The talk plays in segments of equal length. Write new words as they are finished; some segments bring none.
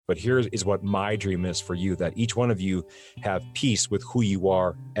But here is what my dream is for you, that each one of you have peace with who you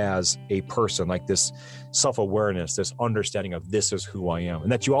are as a person, like this self-awareness, this understanding of this is who I am.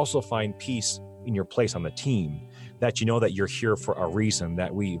 And that you also find peace in your place on the team, that you know that you're here for a reason,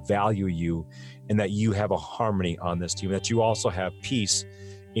 that we value you, and that you have a harmony on this team, that you also have peace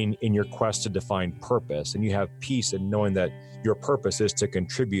in your quest to define purpose, and you have peace in knowing that your purpose is to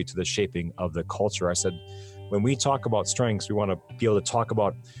contribute to the shaping of the culture. I said, when we talk about strengths, we want to be able to talk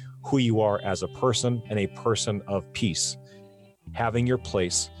about who you are as a person and a person of peace, having your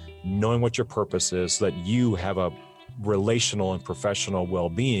place, knowing what your purpose is, so that you have a relational and professional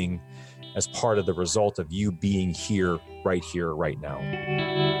well-being as part of the result of you being here, right now.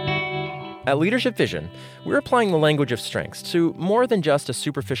 At Leadership Vision, we're applying the language of strengths to more than just a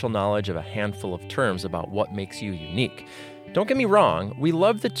superficial knowledge of a handful of terms about what makes you unique. Don't get me wrong, we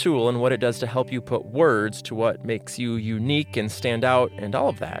love the tool and what it does to help you put words to what makes you unique and stand out and all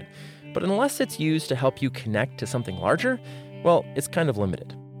of that. But unless it's used to help you connect to something larger, well, it's kind of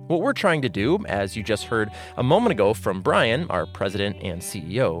limited. What we're trying to do, as you just heard a moment ago from Brian, our president and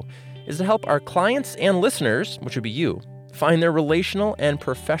CEO, is to help our clients and listeners, which would be you, find their relational and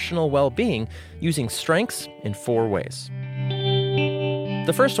professional well-being using strengths in 4 ways.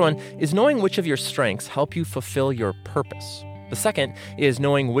 The first one is knowing which of your strengths help you fulfill your purpose. The second is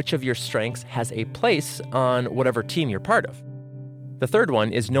knowing which of your strengths has a place on whatever team you're part of. The third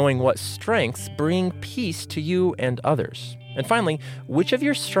one is knowing what strengths bring peace to you and others. And finally, which of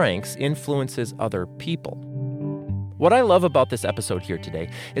your strengths influences other people. What I love about this episode here today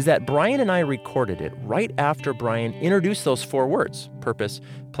is that Brian and I recorded it right after Brian introduced those 4 words, purpose,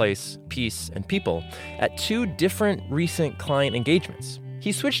 place, peace, and people, at 2 different recent client engagements.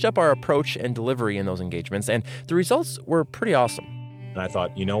 He switched up our approach and delivery in those engagements, and the results were pretty awesome. And I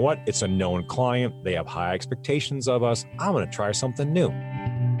thought, you know what? It's a known client. They have high expectations of us. I'm going to try something new.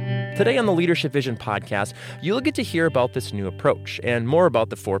 Today on the Leadership Vision podcast, you'll get to hear about this new approach and more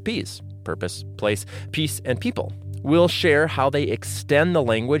about the 4 Ps, purpose, place, peace, and people. We'll share how they extend the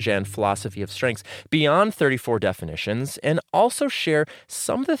language and philosophy of strengths beyond 34 definitions, and also share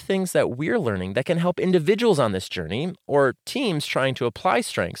some of the things that we're learning that can help individuals on this journey, or teams trying to apply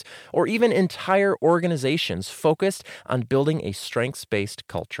strengths, or even entire organizations focused on building a strengths-based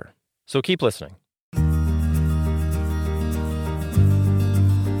culture. So keep listening.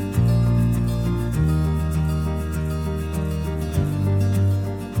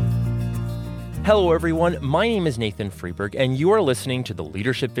 Hello, everyone. My name is Nathan Freeberg, and you are listening to the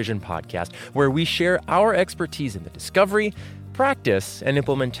Leadership Vision podcast, where we share our expertise in the discovery, practice, and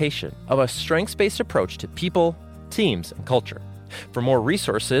implementation of a strengths-based approach to people, teams, and culture. For more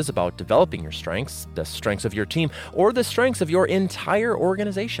resources about developing your strengths, the strengths of your team, or the strengths of your entire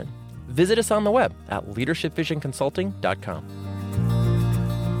organization, visit us on the web at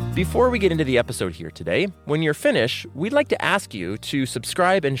leadershipvisionconsulting.com. Before we get into the episode here today, when you're finished, we'd like to ask you to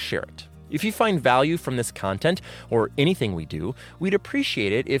subscribe and share it. If you find value from this content or anything we do, we'd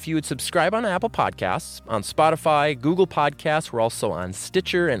appreciate it if you would subscribe on Apple Podcasts, on Spotify, Google Podcasts. We're also on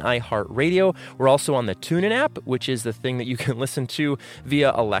Stitcher and iHeartRadio. We're also on the TuneIn app, which is the thing that you can listen to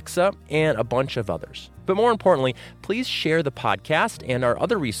via Alexa, and a bunch of others. But more importantly, please share the podcast and our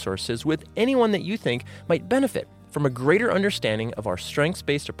other resources with anyone that you think might benefit from a greater understanding of our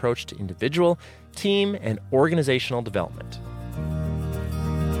strengths-based approach to individual, team, and organizational development.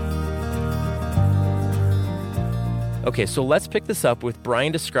 Okay, so let's pick this up with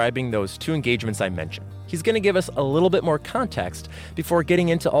Brian describing those 2 engagements I mentioned. He's going to give us a little bit more context before getting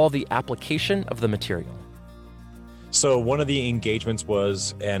into all the application of the material. So one of the engagements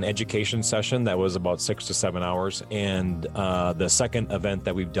was an education session that was about 6 to 7 hours. And the second event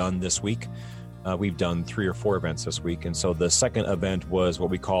that we've done this week, we've done 3 or 4 events this week. And so the second event was what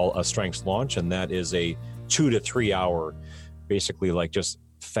we call a strengths launch. And that is a 2 to 3 hour, basically like just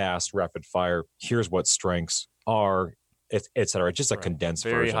fast, rapid fire. Here's what strengths are, et cetera. Just a condensed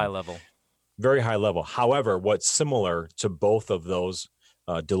version. Very high level. Very high level. However, what's similar to both of those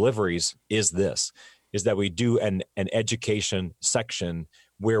deliveries is that we do an education section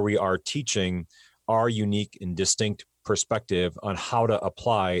where we are teaching our unique and distinct perspective on how to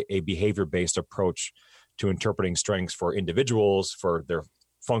apply a behavior-based approach to interpreting strengths for individuals, for their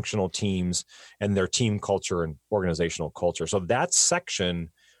functional teams, and their team culture and organizational culture. So that section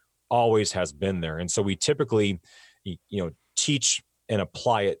always has been there. And so we typically, teach and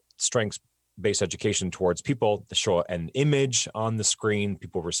apply it, strengths-based education, towards people, to show an image on the screen.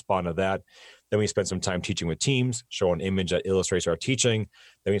 People respond to that. Then we spend some time teaching with teams, show an image that illustrates our teaching.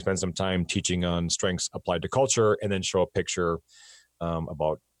 Then we spend some time teaching on strengths applied to culture, and then show a picture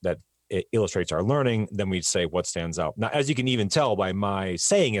about that it illustrates our learning. Then we'd say what stands out. Now, as you can even tell by my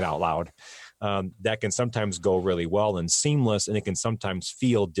saying it out loud, that can sometimes go really well and seamless, and it can sometimes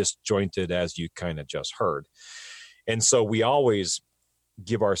feel disjointed, as you kind of just heard. And so we always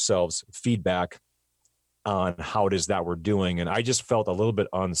give ourselves feedback on how it is that we're doing. And I just felt a little bit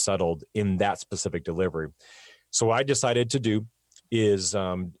unsettled in that specific delivery. So what I decided to do is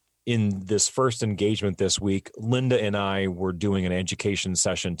in this first engagement this week, Linda and I were doing an education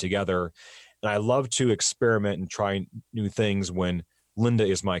session together. And I love to experiment and try new things when Linda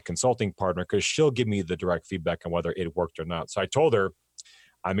is my consulting partner, because she'll give me the direct feedback on whether it worked or not. So I told her,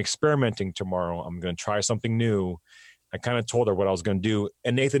 I'm experimenting tomorrow. I'm going to try something new. I kind of told her what I was going to do.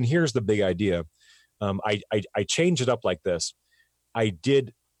 And Nathan, here's the big idea. I changed it up like this. I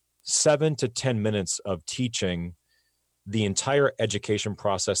did 7 to 10 minutes of teaching the entire education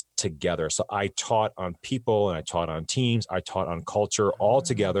process together. So I taught on people, and I taught on teams. I taught on culture all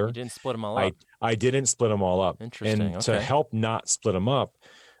together. You didn't split them all up. I didn't split them all up. Interesting. And to help not split them up,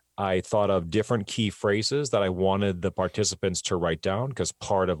 I thought of different key phrases that I wanted the participants to write down, because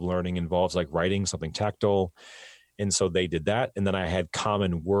part of learning involves like writing something tactile. And so they did that. And then I had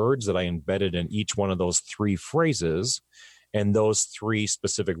common words that I embedded in each one of those 3 phrases. And those 3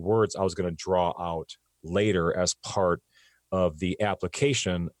 specific words I was going to draw out later as part of the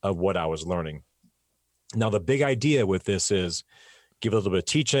application of what I was learning. Now, the big idea with this is give a little bit of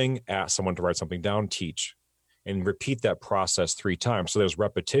teaching, ask someone to write something down, teach, and repeat that process 3 times. So there's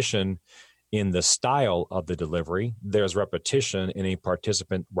repetition in the style of the delivery. There's repetition in a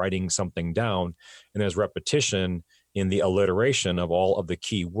participant writing something down, and there's repetition in the alliteration of all of the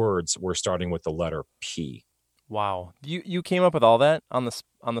key words. We're starting with the letter P. Wow. You came up with all that on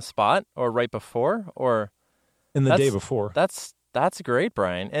the spot, or right before, or in the day before? That's great,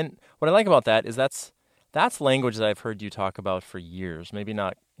 Brian. And what I like about that is that's language that I've heard you talk about for years. Maybe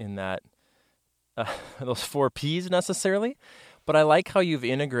not in that those 4 Ps necessarily, but I like how you've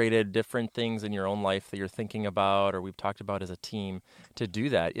integrated different things in your own life that you're thinking about, or we've talked about as a team, to do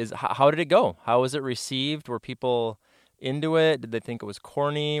that. How did it go? How was it received? Were people into it? Did they think it was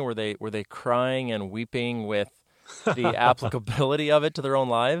corny? Were they crying and weeping with the applicability of it to their own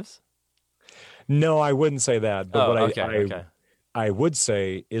lives? No, I wouldn't say that. But okay. I would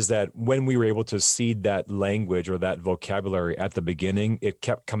say is that when we were able to seed that language or that vocabulary at the beginning, it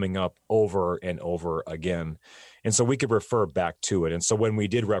kept coming up over and over again. And so we could refer back to it. And so when we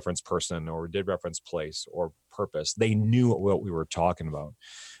did reference person or did reference place or purpose, they knew what we were talking about.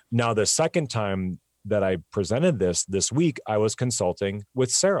 Now, the second time that I presented this week, I was consulting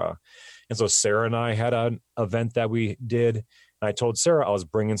with Sarah. And so Sarah and I had an event that we did. And I told Sarah I was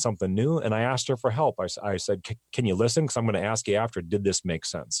bringing something new, and I asked her for help. I said, can you listen? Because I'm going to ask you after, did this make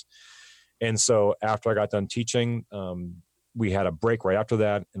sense? And so after I got done teaching, we had a break right after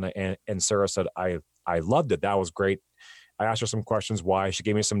that. And Sarah said, I loved it. That was great. I asked her some questions why. She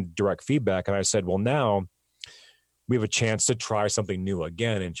gave me some direct feedback. And I said, well, now we have a chance to try something new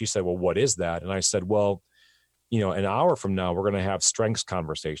again. And she said, well, what is that? And I said, well, an hour from now, we're going to have strengths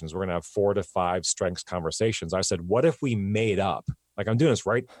conversations. We're going to have 4 to 5 strengths conversations. I said, what if we made up, like I'm doing this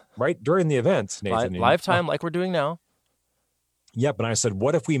right during the event, Nathan. Live time, like we're doing now. Yep. And I said,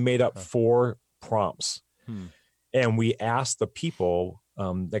 what if we made up 4 prompts? And we asked the people,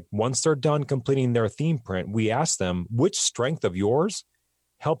 like once they're done completing their theme print, we ask them, which strength of yours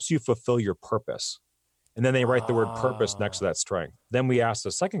helps you fulfill your purpose? And then they write the word purpose next to that strength. Then we ask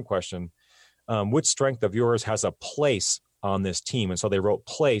the second question, which strength of yours has a place on this team? And so they wrote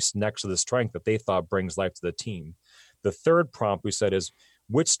place next to the strength that they thought brings life to the team. The third prompt we said is,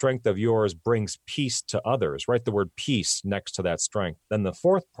 which strength of yours brings peace to others? Write the word peace next to that strength. Then the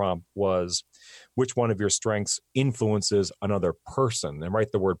fourth prompt was, which one of your strengths influences another person? And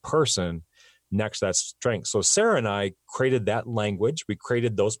write the word person next to that strength. So Sarah and I created that language. We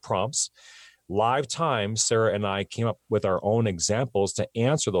created those prompts. Live time, Sarah and I came up with our own examples to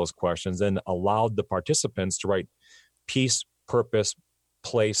answer those questions and allowed the participants to write peace, purpose,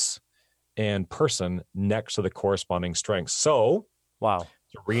 place, and person next to the corresponding strengths. So, wow.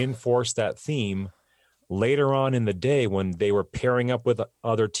 To reinforce that theme, later on in the day when they were pairing up with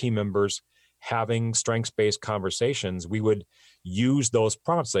other team members, having strengths-based conversations, we would use those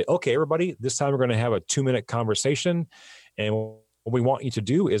prompts. Say, okay, everybody, this time we're going to have a 2-minute conversation. And what we want you to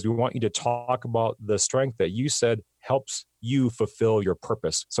do is we want you to talk about the strength that you said helps you fulfill your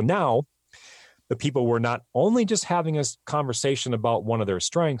purpose. So now the people were not only just having a conversation about one of their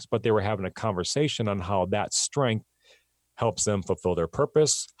strengths, but they were having a conversation on how that strength helps them fulfill their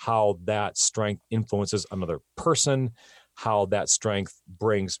purpose, how that strength influences another person, how that strength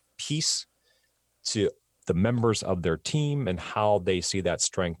brings peace to the members of their team and how they see that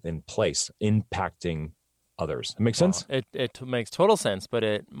strength in place, impacting others. It makes sense? It makes total sense. But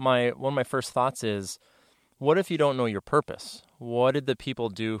one of my first thoughts is, what if you don't know your purpose? What did the people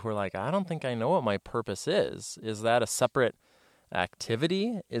do who are like, I don't think I know what my purpose is? Is that a separate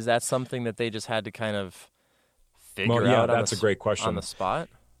activity? Is that something that they just had to kind of figure out? That's a great question. On the spot?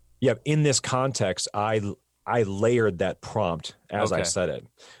 Yeah. In this context, I layered that prompt as I said it,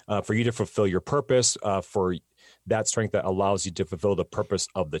 for you to fulfill your purpose, for that strength that allows you to fulfill the purpose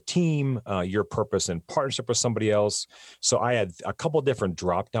of the team, your purpose in partnership with somebody else. So I had a couple different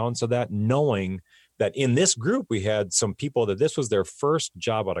drop downs of that, knowing that in this group, we had some people that this was their first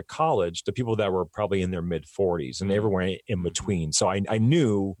job out of college, to people that were probably in their mid 40s and everywhere in between. So I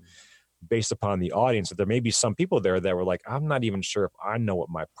knew, based upon the audience, that there may be some people there that were like, I'm not even sure if I know what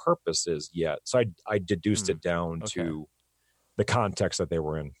my purpose is yet. So I deduced it down to the context that they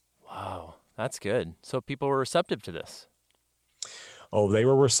were in. Wow, that's good. So people were receptive to this. Oh, they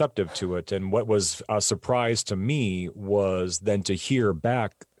were receptive to it. And what was a surprise to me was then to hear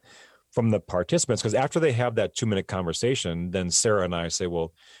back from the participants, because after they have that 2-minute conversation, then Sarah and I say,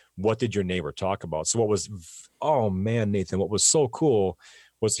 well, what did your neighbor talk about? So oh man, Nathan, what was so cool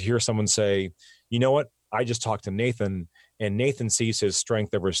was to hear someone say, you know what? I just talked to Nathan, and Nathan sees his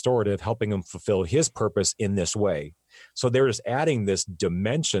strength of restorative helping him fulfill his purpose in this way. So they're just adding this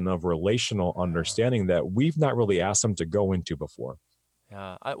dimension of relational understanding that we've not really asked them to go into before.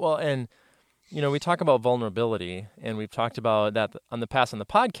 Yeah. And we talk about vulnerability, and we've talked about that on the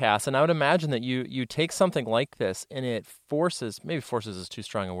podcast. And I would imagine that you take something like this, and it maybe forces is too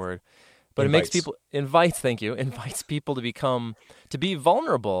strong a word, but invites people to be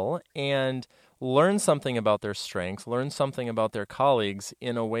vulnerable and learn something about their strengths, learn something about their colleagues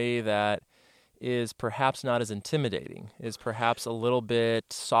in a way that is perhaps not as intimidating, is perhaps a little bit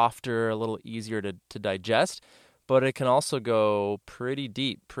softer, a little easier to digest, but it can also go pretty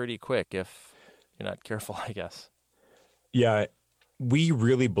deep, pretty quick if you're not careful, I guess. Yeah, we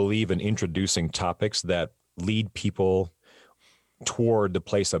really believe in introducing topics that lead people toward the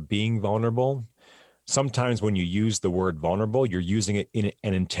place of being vulnerable. Sometimes when you use the word vulnerable, you're using it in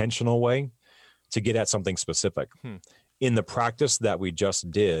an intentional way to get at something specific. In the practice that we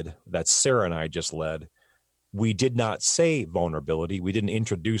just did, that Sarah and I just led, we did not say vulnerability. We didn't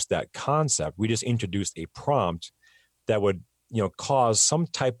introduce that concept. We just introduced a prompt that would, cause some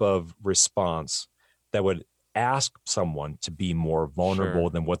type of response that would ask someone to be more vulnerable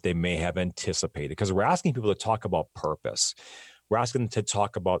than what they may have anticipated. Because we're asking people to talk about purpose. We're asking them to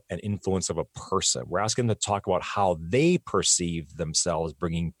talk about an influence of a person. We're asking them to talk about how they perceive themselves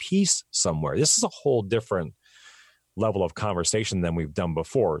bringing peace somewhere. This is a whole different level of conversation than we've done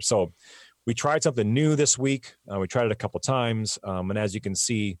before. So we tried something new this week. We tried it a couple times. And as you can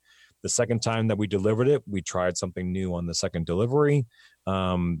see, the second time that we delivered it, we tried something new on the second delivery.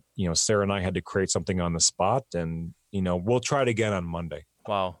 Sarah and I had to create something on the spot, and, we'll try it again on Monday.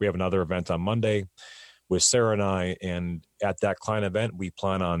 Wow. We have another event on Monday with Sarah and I, and at that client event, we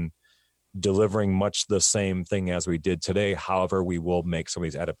plan on delivering much the same thing as we did today. However, we will make some of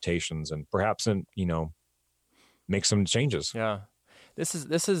these adaptations and perhaps, make some changes. Yeah. This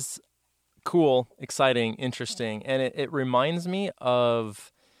is cool, exciting, interesting. And it reminds me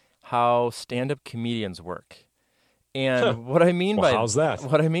of how stand-up comedians work. And what I mean how's that?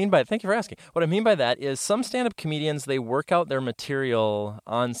 Thank you for asking. What I mean by that is some stand-up comedians, they work out their material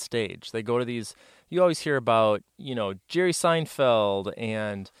on stage. They go to these, you always hear about, Jerry Seinfeld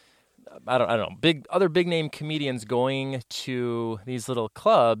and I don't know, other big name comedians going to these little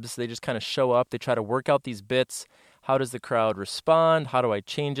clubs. They just kind of show up. They try to work out these bits. How does the crowd respond? How do I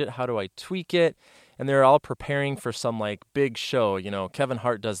change it? How do I tweak it? And they're all preparing for some big show. Kevin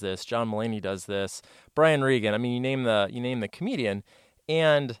Hart does this, John Mulaney does this, Brian Regan. I mean, you name the comedian.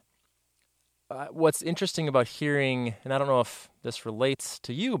 And what's interesting about hearing, and I don't know if this relates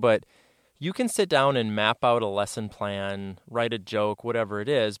to you, but you can sit down and map out a lesson plan, write a joke, whatever it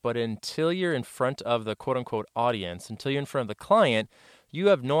is, but until you're in front of the quote-unquote audience, until you're in front of the client, you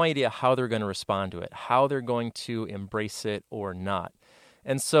have no idea how they're going to respond to it, how they're going to embrace it or not.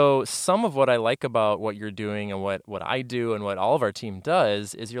 And so some of what I like about what you're doing and what I do and what all of our team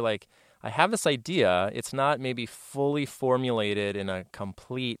does is you're like, I have this idea. It's not maybe fully formulated in a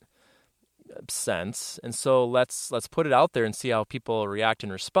complete sense. And so let's put it out there and see how people react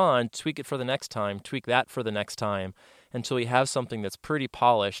and respond, tweak it for the next time, tweak that for the next time, until we have something that's pretty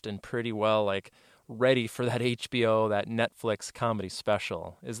polished and pretty well ready for that HBO, that Netflix comedy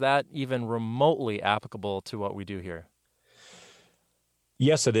special. Is that even remotely applicable to what we do here?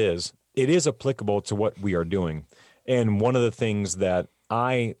 Yes, it is. It is applicable to what we are doing. And one of the things that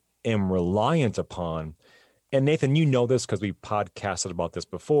I am reliant upon And Nathan, you know this because we podcasted about this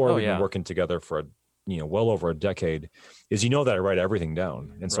before. Oh, We've yeah. been working together for well over a decade. Is that I write everything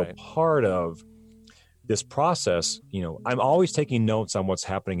down, and so Right. part of this process, I'm always taking notes on what's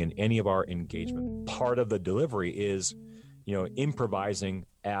happening in any of our engagement. Part of the delivery is, improvising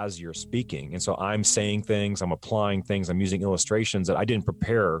as you're speaking, and so I'm saying things, I'm applying things, I'm using illustrations that I didn't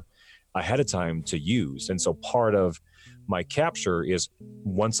prepare ahead of time to use, and so part of my capture is,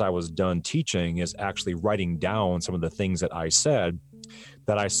 once I was done teaching, is actually writing down some of the things that I said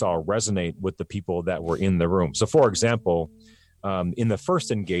that I saw resonate with the people that were in the room. So, for example, in the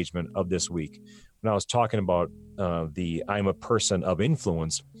first engagement of this week, when I was talking about I'm a person of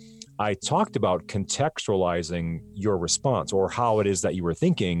influence, I talked about contextualizing your response or how it is that you were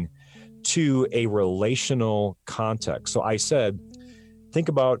thinking to a relational context. So I said, think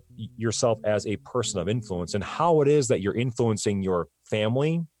about yourself as a person of influence and how it is that you're influencing your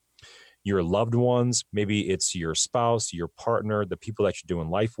family, your loved ones. Maybe it's your spouse, your partner, the people that you're doing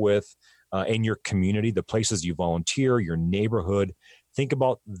life with, and your community, the places you volunteer, your neighborhood. Think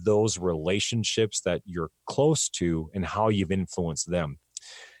about those relationships that you're close to and how you've influenced them.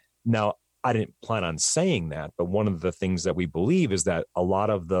 Now, I didn't plan on saying that, but one of the things that we believe is that a lot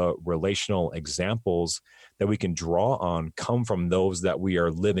of the relational examples that we can draw on come from those that we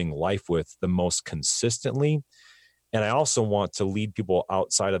are living life with the most consistently. And I also want to lead people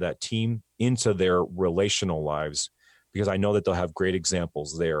outside of that team into their relational lives, because I know that they'll have great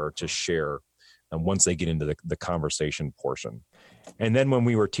examples there to share once they get into the conversation portion. And then when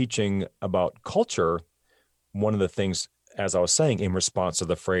we were teaching about culture, one of the things, as I was saying, in response to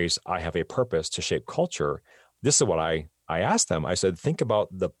the phrase, I have a purpose to shape culture, this is what I asked them. I said, think about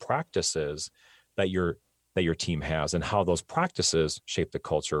the practices that your team has and how those practices shape the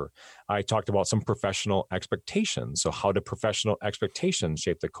culture. I talked about some professional expectations. So how do professional expectations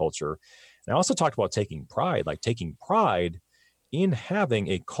shape the culture? And I also talked about taking pride in having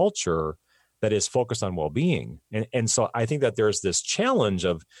a culture that is focused on well-being. And so I think that there's this challenge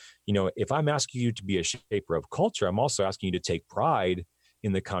of, if I'm asking you to be a shaper of culture, I'm also asking you to take pride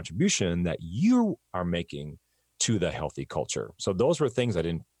in the contribution that you are making to the healthy culture. So those were things I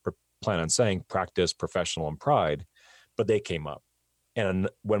didn't plan on saying: practice, professional, and pride, but they came up.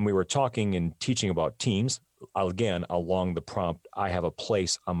 And when we were talking and teaching about teams, again, along the prompt, I have a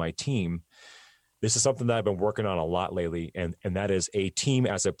place on my team. This is something that I've been working on a lot lately, and that is a team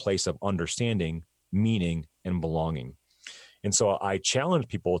as a place of understanding, meaning, and belonging. And so I challenge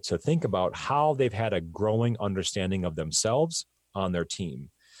people to think about how they've had a growing understanding of themselves on their team,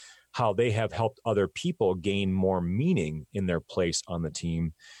 how they have helped other people gain more meaning in their place on the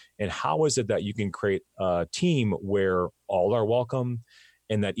team, and how is it that you can create a team where all are welcome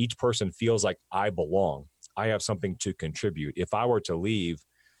and that each person feels like I belong, I have something to contribute. If I were to leave,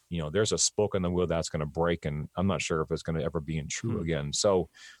 there's a spoke in the wheel that's going to break, and I'm not sure if it's going to ever be true again. So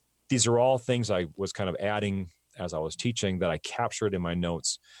these are all things I was kind of adding as I was teaching that I captured in my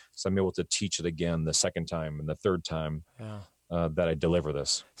notes. So I'm able to teach it again the second time and the third time that I deliver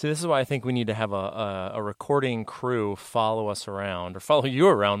this. See, this is why I think we need to have a recording crew follow us around, or follow you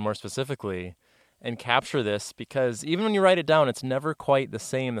around more specifically, and capture this, because even when you write it down, it's never quite the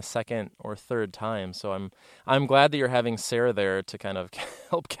same the second or third time. So I'm glad that you're having Sarah there to kind of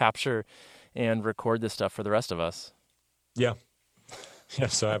help capture and record this stuff for the rest of us. Yeah. Yeah,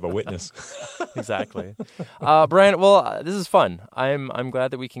 so I have a witness. Exactly. Brian, well, this is fun. I'm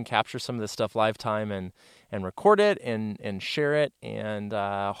glad that we can capture some of this stuff live time and record it and share it. And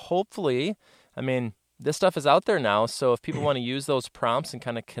hopefully, this stuff is out there now. So if people want to use those prompts and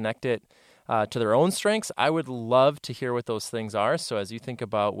kind of connect it to their own strengths, I would love to hear what those things are. So as you think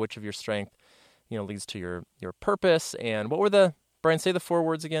about which of your strength, leads to your purpose, and what were Brian, say the 4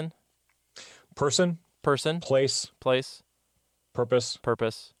 words again. Person, place, purpose,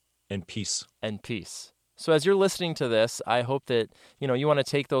 and peace. So as you're listening to this, I hope that, you want to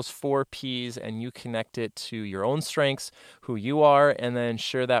take those 4 P's and you connect it to your own strengths, who you are, and then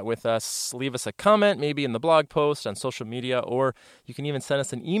share that with us. Leave us a comment, maybe in the blog post, on social media, or you can even send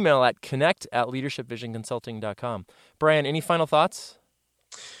us an email at connect@leadershipvisionconsulting.com. Brian, any final thoughts?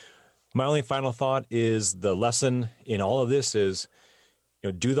 My only final thought is the lesson in all of this is,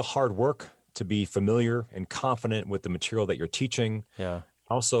 do the hard work to be familiar and confident with the material that you're teaching. Yeah.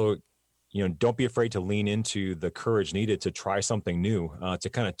 Also, don't be afraid to lean into the courage needed to try something new, to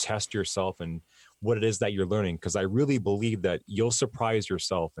kind of test yourself and what it is that you're learning. Because I really believe that you'll surprise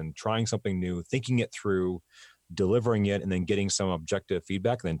yourself in trying something new, thinking it through, delivering it, and then getting some objective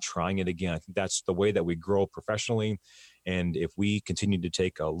feedback, and then trying it again. I think that's the way that we grow professionally. And if we continue to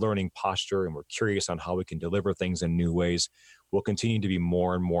take a learning posture and we're curious on how we can deliver things in new ways, we'll continue to be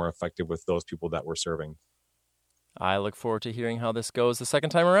more and more effective with those people that we're serving. I look forward to hearing how this goes the second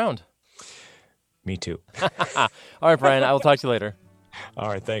time around. Me too. All right, Brian, I will talk to you later. All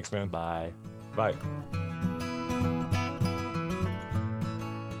right. Thanks, man. Bye. Bye.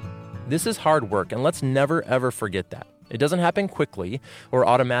 This is hard work, and let's never, ever forget that. It doesn't happen quickly or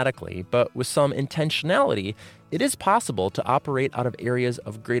automatically, but with some intentionality, it is possible to operate out of areas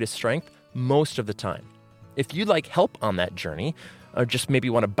of greatest strength most of the time. If you'd like help on that journey, or just maybe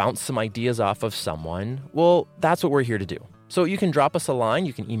want to bounce some ideas off of someone, well, that's what we're here to do. So you can drop us a line.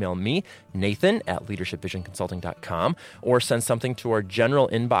 You can email me, Nathan@leadershipvisionconsulting.com, or send something to our general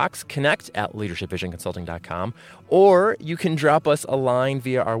inbox, connect@leadershipvisionconsulting.com, or you can drop us a line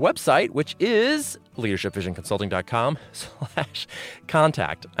via our website, which is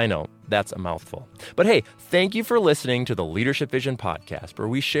leadershipvisionconsulting.com/contact. I know, that's a mouthful. But hey, thank you for listening to the Leadership Vision Podcast, where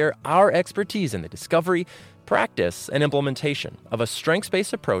we share our expertise in the discovery, practice, and implementation of a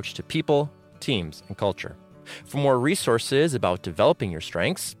strengths-based approach to people, teams, and culture. For more resources about developing your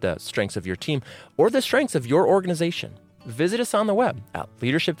strengths, the strengths of your team, or the strengths of your organization, visit us on the web at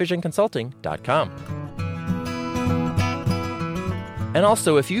leadershipvisionconsulting.com. And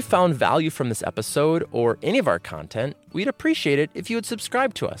also, if you found value from this episode or any of our content, we'd appreciate it if you would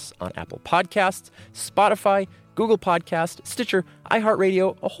subscribe to us on Apple Podcasts, Spotify, Google Podcasts, Stitcher,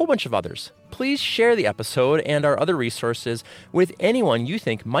 iHeartRadio, a whole bunch of others. Please share the episode and our other resources with anyone you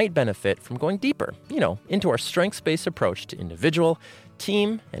think might benefit from going deeper, into our strengths-based approach to individual,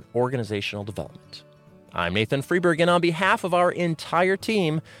 team, and organizational development. I'm Nathan Freeberg, and on behalf of our entire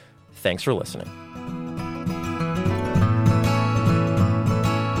team, thanks for listening.